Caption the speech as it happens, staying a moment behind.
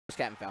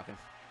Captain Falcon.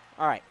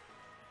 All right.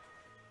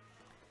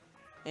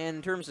 And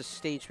in terms of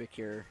stage pick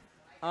here,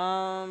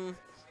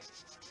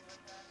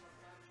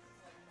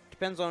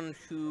 depends on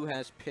who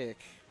has pick.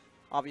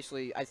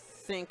 Obviously, I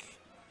think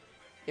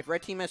if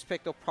red team has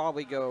pick, they'll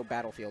probably go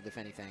Battlefield, if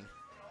anything.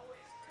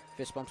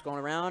 Fist bumps going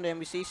around, and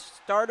we see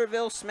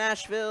Starterville,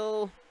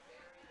 Smashville.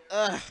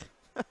 Ugh.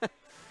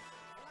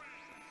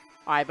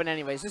 Alright, but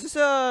anyways, this is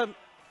a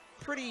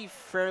pretty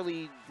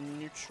fairly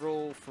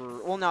neutral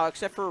for... Well, no,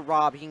 except for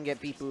Rob, he can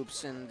get beat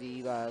boops in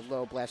the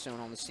low blast zone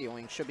on the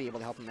ceiling. Should be able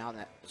to help him out in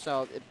that.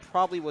 So, it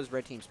probably was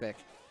red team's pick.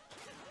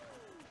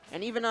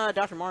 And even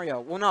Dr.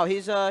 Mario. Well, no,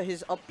 his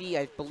up B,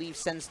 I believe,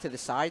 sends to the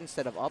side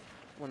instead of up.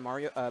 When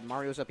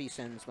Mario's up B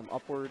sends them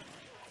upward.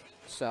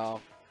 So,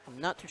 I'm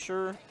not too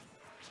sure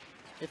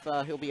if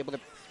he'll be able to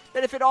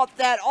benefit off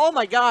that. Oh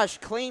my gosh,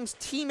 claims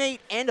teammate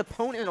and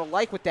opponent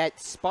alike with that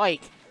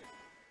spike.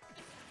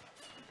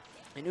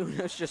 And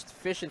Uno's just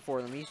fishing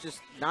for them. He's just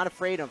not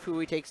afraid of who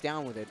he takes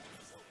down with it.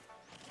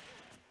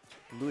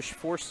 Moosh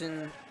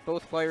forcing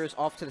both players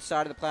off to the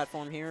side of the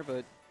platform here,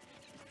 but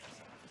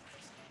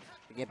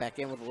they get back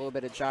in with a little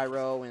bit of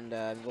gyro and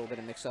a little bit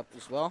of mix-up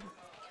as well.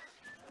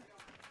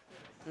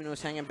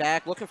 Uno's hanging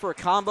back, looking for a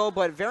combo,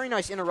 but very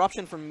nice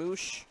interruption from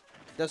Moosh.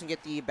 Doesn't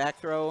get the back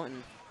throw,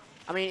 and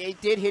I mean,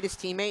 it did hit his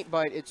teammate,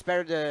 but it's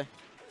better to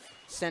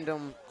send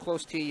him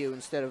close to you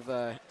instead of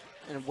an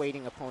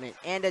waiting opponent.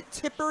 And a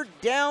tipper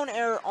down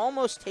air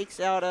almost takes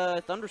out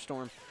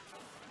ThunderSt0rm.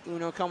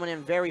 Uno coming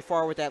in very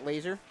far with that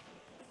laser,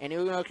 and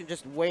Uno can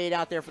just wait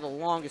out there for the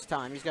longest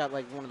time. He's got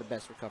like one of the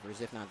best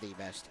recoveries, if not the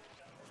best.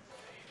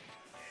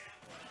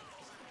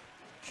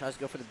 Tries to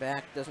go for the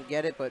back, doesn't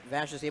get it, but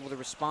Vash is able to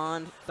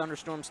respond.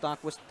 ThunderSt0rm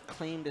stock was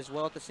claimed as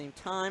well at the same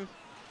time.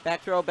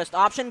 Back throw, best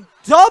option.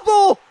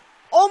 Double!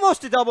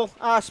 Almost a double.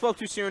 Spoke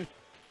too soon.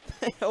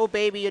 Oh,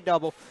 baby, a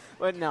double.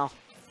 But no.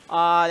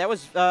 That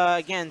was,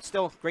 again,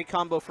 still great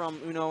combo from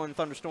Uno and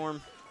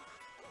ThunderSt0rm.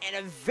 And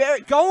a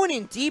very, going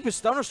in deep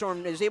as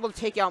ThunderSt0rm is able to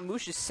take out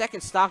Moosh's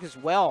second stock as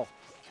well.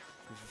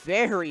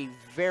 Very,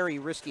 very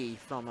risky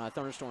from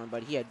ThunderSt0rm,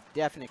 but he had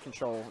definite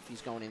control if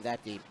he's going in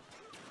that deep.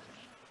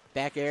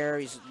 Back air,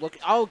 he's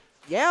looking, oh,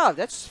 yeah,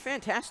 that's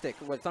fantastic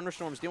what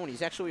ThunderSt0rm's doing.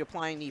 He's actually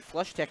applying the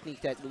flush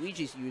technique that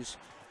Luigi's used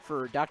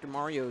for Dr.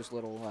 Mario's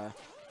little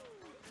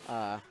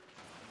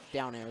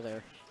down air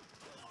there.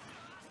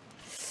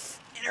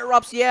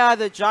 Interrupts, yeah,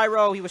 the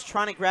gyro, he was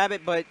trying to grab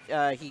it, but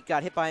he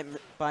got hit by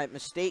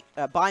mistake,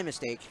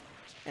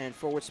 and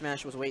forward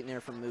smash was waiting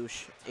there for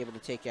Moosh, able to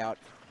take out,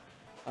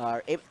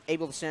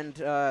 able to send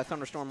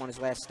ThunderSt0rm on his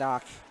last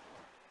stock.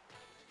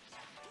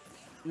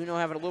 Uno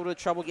having a little bit of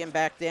trouble getting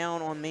back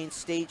down on main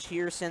stage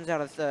here. Sends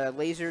out a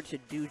laser to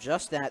do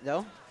just that,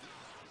 though.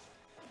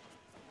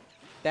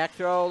 Back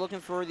throw,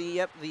 looking for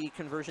the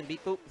conversion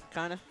beat boop,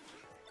 kind of.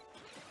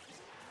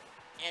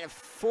 And a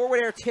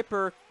forward air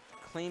tipper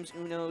claims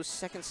Uno's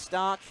second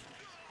stock.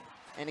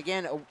 And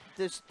again,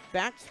 this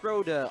back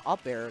throw to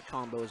up air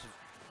combo is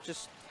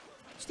just...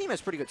 This team has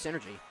pretty good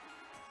synergy.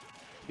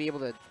 To be able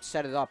to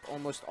set it up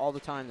almost all the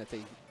time that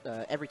they...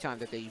 every time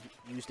that they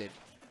used it.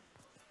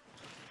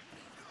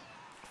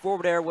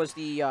 Forward air was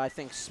the, I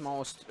think,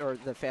 smallest or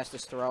the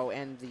fastest throw,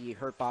 and the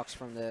hurt box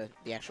from the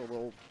actual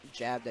little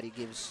jab that he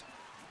gives.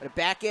 But a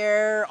back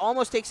air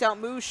almost takes out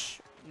Moosh.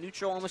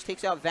 Neutral almost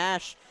takes out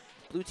Vash.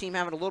 Blue team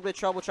having a little bit of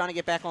trouble trying to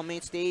get back on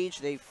main stage.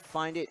 They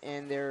find it,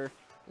 and they're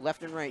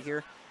left and right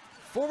here.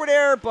 Forward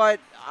air, but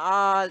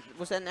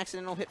was that an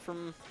accidental hit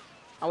from...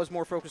 I was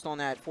more focused on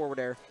that forward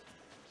air.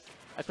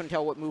 I couldn't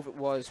tell what move it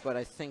was, but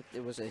I think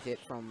it was a hit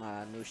from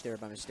Moosh there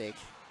by mistake.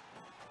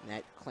 And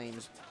that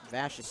claims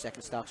Vash's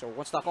second stock, so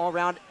one stock all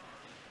around.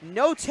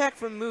 No tech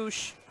from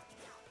Moosh.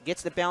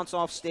 Gets the bounce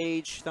off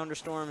stage.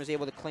 ThunderSt0rm is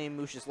able to claim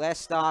Moosh's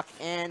last stock,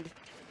 and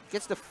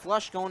gets the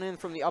flush going in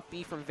from the up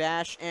B from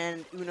Vash,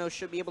 and Uno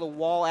should be able to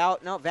wall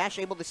out. No, Vash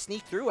able to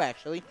sneak through,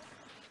 actually.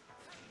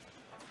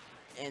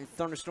 And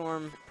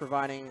ThunderSt0rm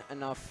providing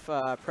enough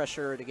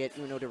pressure to get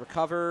Uno to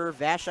recover.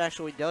 Vash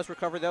actually does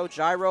recover, though.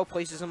 Gyro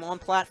places him on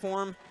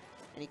platform,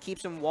 and he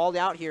keeps him walled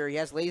out here. He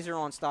has laser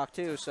on stock,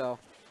 too, so...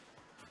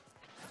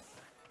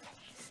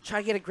 Try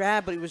to get a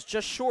grab, but he was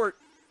just short.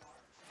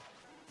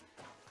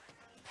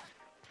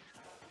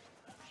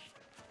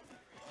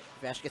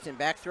 Vash gets in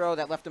back throw.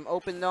 That left him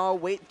open, though.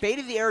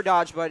 Baited the air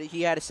dodge, but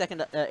he had a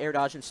second air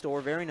dodge in store.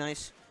 Very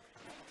nice.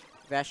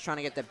 Vash trying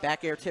to get the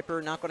back air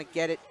tipper. Not going to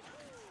get it.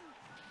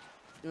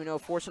 Uno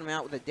forcing him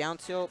out with a down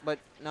tilt, but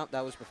no,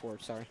 that was before.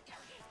 Sorry.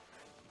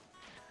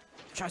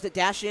 Tries to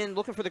dash in,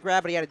 looking for the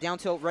grab, but he had a down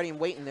tilt ready and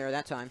waiting there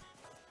that time.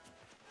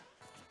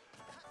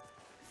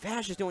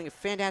 Vash is doing a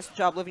fantastic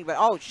job living, but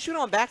oh, shoot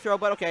on back throw,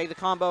 but okay, the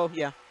combo,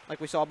 yeah, like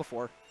we saw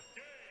before.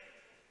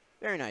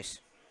 Very nice.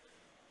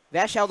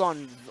 Vash held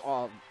on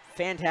a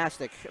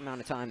fantastic amount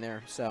of time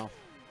there, so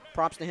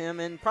props to him,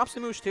 and props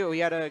to Moosh too. He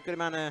had a good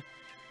amount of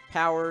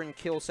power and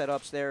kill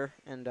setups there,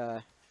 and,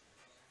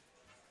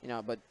 you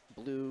know, but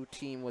blue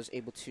team was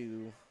able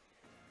to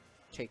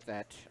take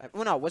that.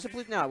 Well, no, was it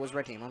blue? No, it was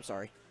red team, I'm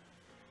sorry.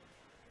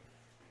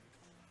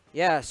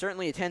 Yeah,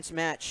 certainly a tense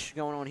match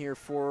going on here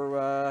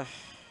for,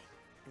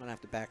 I'm going to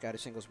have to back out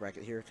of singles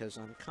bracket here because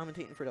I'm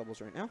commentating for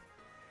doubles right now.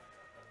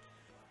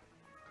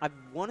 I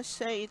want to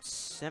say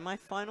it's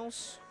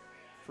semifinals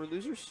for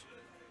losers.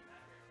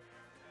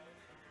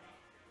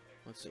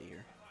 Let's see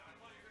here.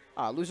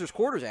 Losers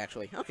quarters,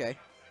 actually. Okay.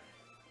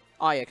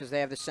 Oh, yeah, because they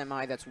have the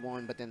semi, that's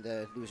one, but then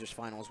the losers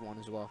final is one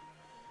as well.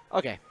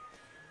 Okay.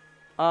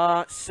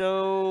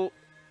 So,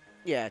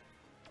 yeah.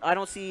 I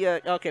don't see,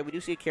 okay, we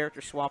do see a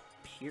character swap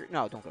here.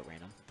 No, don't go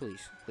random.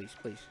 Please, please,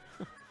 please.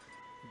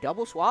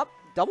 Double swap?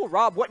 Double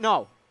Rob? What?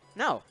 No.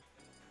 No.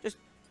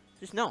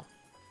 Just no.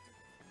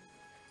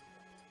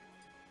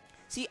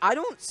 See, I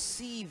don't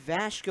see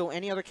Vash go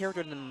any other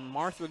character than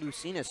Martha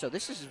Lucina, so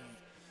this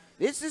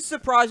is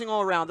surprising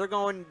all around. They're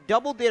going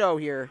double ditto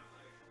here.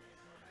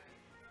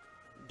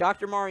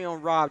 Dr. Mario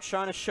and Rob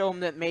trying to show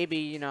them that maybe,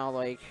 you know,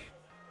 like,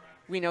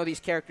 we know these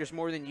characters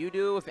more than you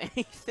do, if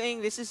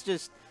anything. This is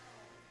just...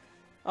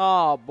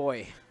 Oh,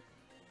 boy.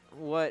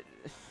 What...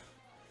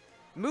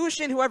 Moosh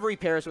and whoever he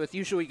pairs with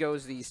usually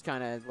goes these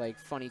kind of, like,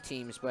 funny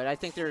teams, but I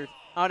think they're...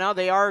 Oh, no,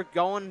 they are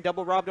going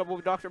double Rob, double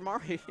Dr.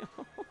 Mario.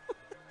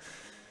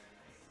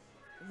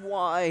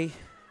 Why?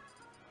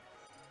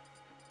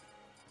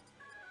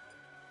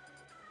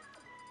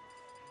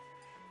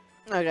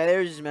 Okay,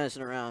 they're just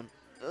messing around.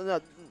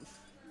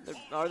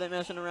 Are they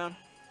messing around?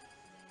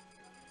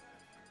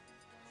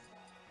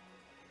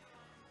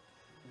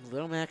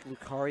 Little Mac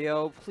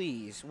Lucario,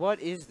 please. What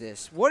is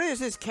this? What is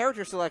this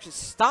character selection?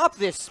 Stop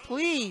this,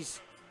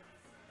 please.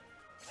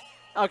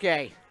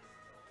 Okay.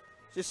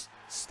 Just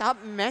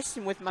stop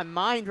messing with my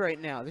mind right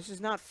now. This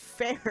is not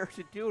fair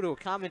to do to a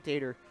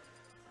commentator.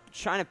 I'm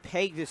trying to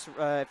peg this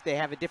if they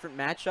have a different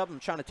matchup. I'm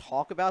trying to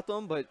talk about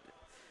them, but...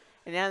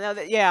 And now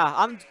that, yeah,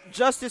 I'm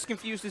just as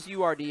confused as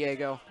you are,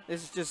 Diego.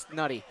 This is just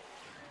nutty.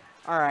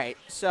 Alright,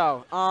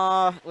 so,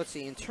 let's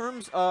see. In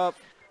terms of...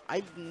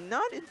 I'm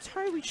not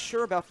entirely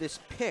sure about this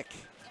pick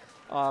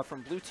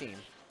from Blue Team.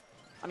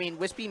 I mean,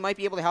 Wispy might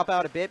be able to help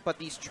out a bit, but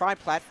these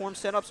tri-platform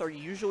setups are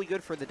usually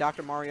good for the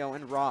Dr. Mario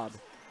and Rob.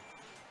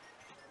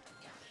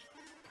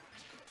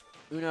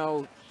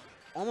 Uno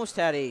almost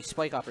had a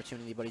spike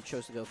opportunity, but he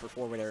chose to go for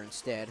forward air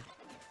instead.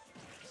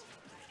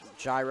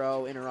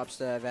 Gyro interrupts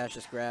the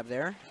Vash's grab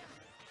there.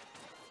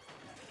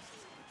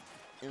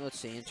 And let's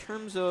see, in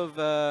terms of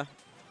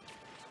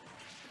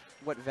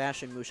what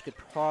Vash and Moosh could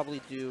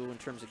probably do in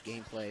terms of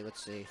gameplay,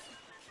 let's see.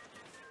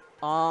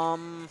 I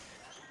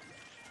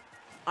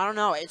don't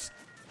know, it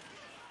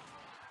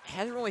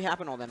hasn't really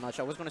happened all that much.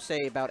 I was going to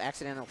say about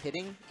accidental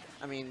hitting.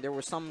 I mean, there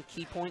were some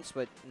key points,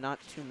 but not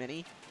too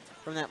many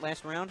from that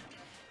last round.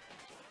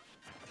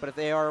 But if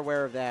they are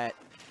aware of that,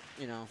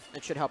 you know,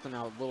 it should help them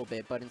out a little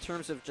bit. But in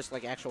terms of just,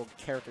 like, actual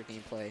character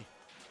gameplay,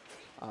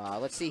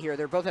 let's see here.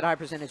 They're both at high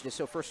percentages,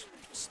 so first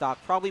stock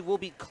probably will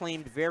be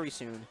claimed very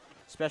soon.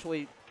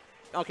 Especially,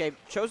 okay,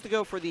 chose to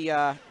go for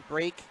the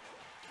break,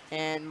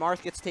 and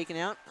Marth gets taken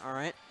out. All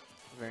right,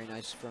 very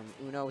nice from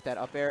Uno with that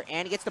up air,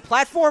 and he gets the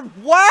platform.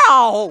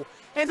 Wow!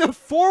 And the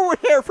forward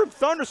air from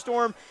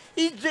ThunderSt0rm.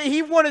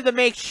 He wanted to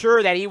make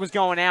sure that he was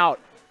going out.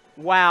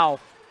 Wow.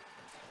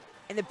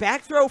 And the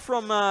back throw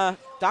from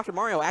Dr.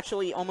 Mario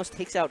actually almost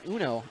takes out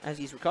Uno as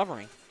he's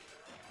recovering.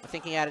 I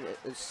think he had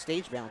a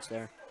stage bounce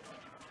there.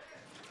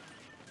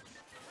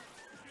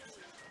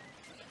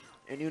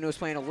 And Uno's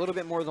playing a little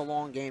bit more of the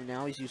long game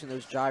now. He's using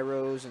those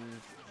gyros and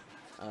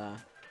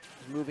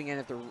he's moving in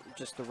at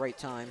just the right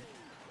time.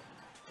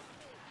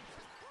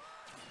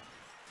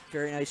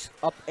 Very nice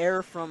up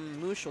air from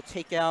Moosh. Will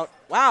take out...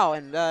 Wow,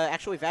 and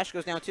actually Vash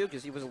goes down too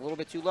because he was a little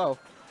bit too low.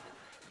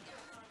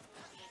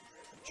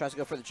 Tries to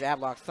go for the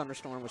jab lock.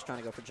 ThunderSt0rm was trying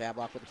to go for jab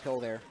lock with the pill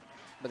there.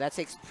 But that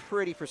takes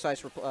pretty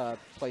precise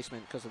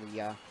placement because of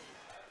the...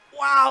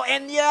 Wow,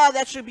 and yeah,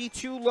 that should be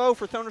too low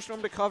for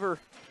ThunderSt0rm to cover.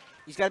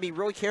 He's got to be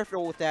really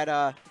careful with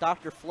that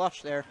Dr.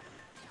 Flush there.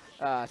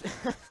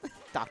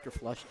 Dr.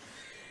 Flush.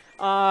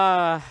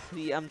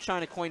 I'm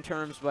trying to coin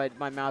terms, but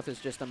my mouth is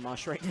just a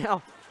mush right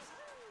now.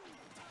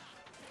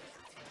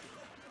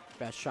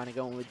 Vash trying to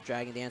go in with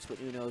Dragon Dance, but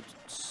Uno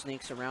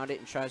sneaks around it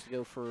and tries to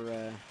go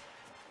for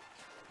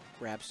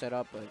grab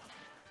setup, but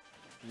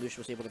Moosh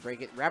was able to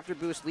break it. Raptor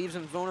Boost leaves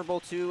him vulnerable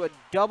to a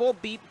double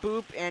beat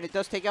boop, and it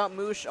does take out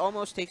Moosh.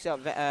 Almost takes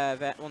out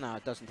well, no,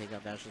 it doesn't take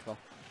out Vash as well.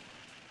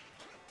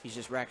 He's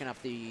just racking up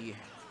the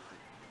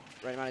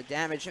right amount of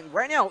damage. And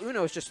right now,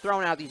 Uno is just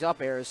throwing out these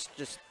up airs.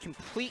 Just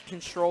complete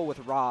control with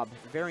Rob.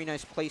 Very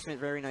nice placement,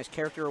 very nice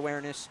character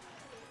awareness.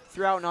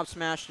 Threw out an up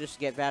smash just to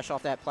get Vash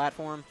off that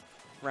platform.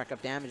 Rack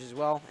up damage as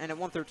well. And at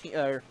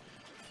 113,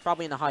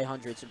 probably in the high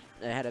hundreds,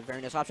 had a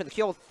very nice option to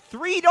kill.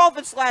 3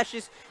 Dolphin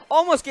Slashes.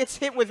 Almost gets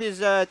hit with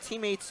his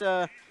teammate's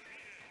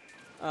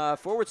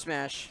forward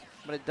smash.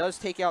 But it does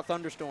take out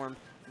ThunderSt0rm.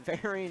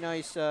 Very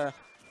nice... up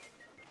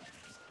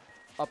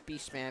B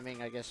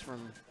spamming, I guess,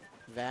 from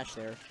Vash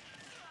there.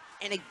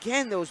 And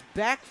again, those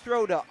back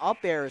throw to up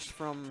airs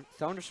from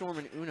ThunderSt0rm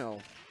and Uno.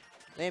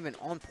 They have been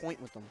on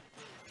point with them.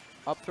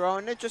 Up throw,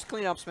 and it just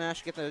clean up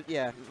smash, get the,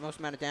 yeah, most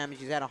amount of damage.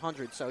 He's at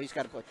 100, so he's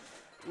got to put,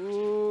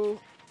 ooh,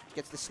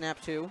 gets the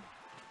snap too.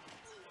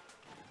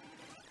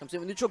 Comes in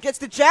with neutral, gets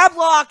the jab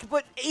lock,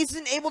 but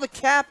isn't able to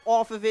cap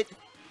off of it.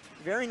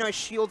 Very nice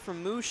shield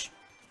from Moosh.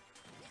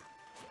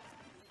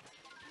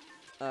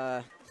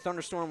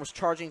 ThunderSt0rm was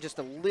charging just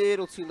a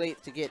little too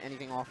late to get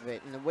anything off of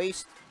it. And the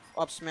waist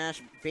up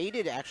smash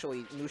baited,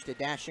 actually, Moosh to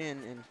dash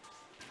in. And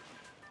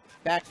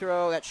back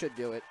throw, that should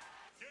do it.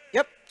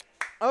 Yep.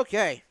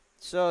 Okay.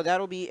 So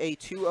that'll be a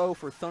 2-0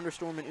 for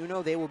ThunderSt0rm and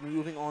Uno. They will be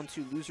moving on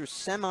to losers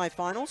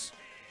semifinals.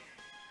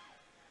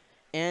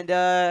 And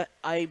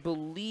I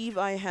believe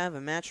I have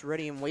a match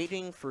ready and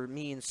waiting for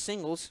me in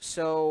singles.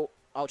 So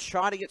I'll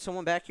try to get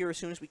someone back here as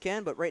soon as we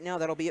can. But right now,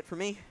 that'll be it for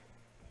me.